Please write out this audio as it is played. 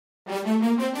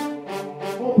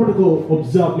All protocol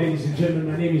observed, ladies and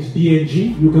gentlemen. My name is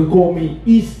DNG. You can call me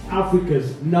East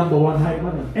Africa's #1 hype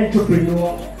man, an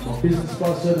entrepreneur, I'm a business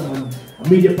person, I'm a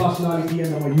media personality,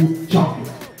 and I'm a youth champion.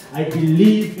 I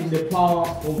believe in the power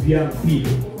of young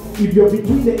people. If you're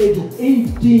between the age of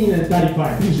 18 and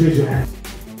 35, please raise your hand.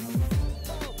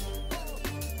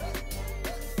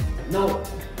 Now,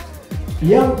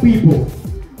 young people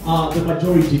are the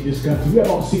majority in this country. We're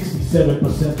about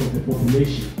 67% of the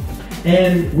population.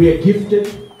 And we are gifted,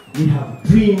 we have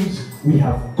dreams, we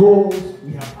have goals,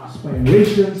 we have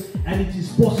aspirations, and it is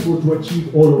possible to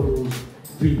achieve all of those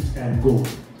dreams and goals.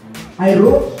 I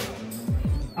wrote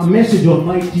a message on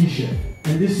my t-shirt,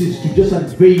 and this is to just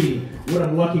unveil what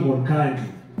I'm working on currently.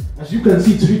 As you can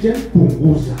see, it's written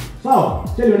Punguza. So,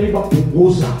 tell your neighbor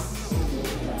Punguza.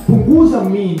 Punguza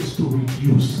means to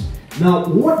reduce. Now,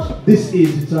 what this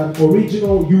is, it's an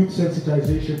original youth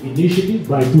sensitization initiative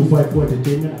by 254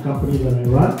 Entertainment, a company that I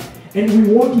run. And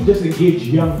we want to just engage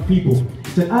young people.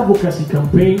 It's an advocacy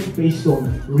campaign based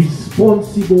on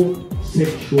responsible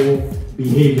sexual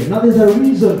behavior. Now, there's a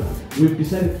reason we've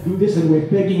decided to do this, and we're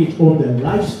pegging it on the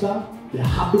lifestyle, the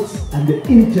habits, and the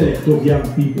intellect of young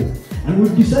people. And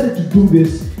we've decided to do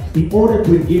this in order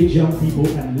to engage young people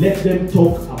and let them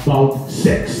talk about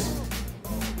sex.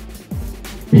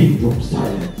 Pin drop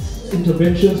silence.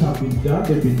 Interventions have been done,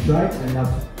 they've been tried, and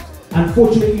have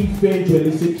unfortunately failed to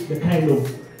elicit the kind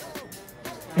of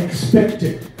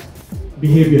expected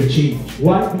behavior change.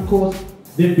 Why? Because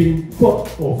they've been thought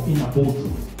of in a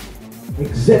boardroom.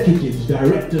 Executives,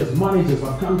 directors, managers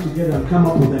have come together and come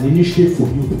up with an initiative for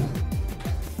youth.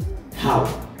 How?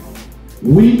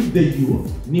 We, the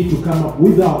youth, need to come up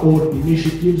with our own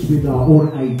initiatives, with our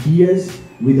own ideas,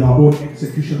 with our own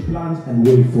execution plans and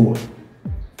way forward.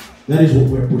 That is what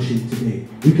we're pushing today.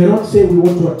 We cannot say we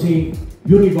want to attain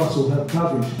universal health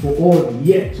coverage for all,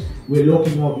 yet we're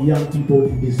locking out young people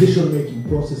in decision-making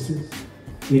processes,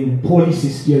 in policy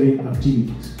steering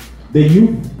activities. The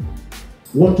youth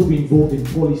want to be involved in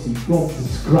policy from the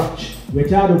scratch. We're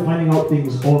tired of finding out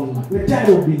things online. We're tired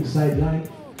of being sidelined.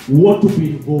 We want to be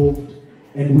involved,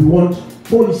 and we want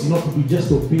policy not to be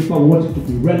just on paper. We want it to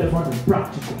be relevant and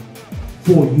practical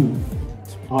for you.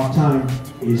 Our time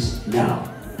is now.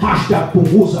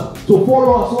 #Punguza. So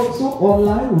follow us also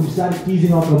online. We've started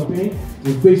teasing our campaign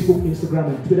on Facebook, Instagram,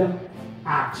 and Twitter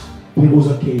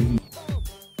 @PunguzaKE.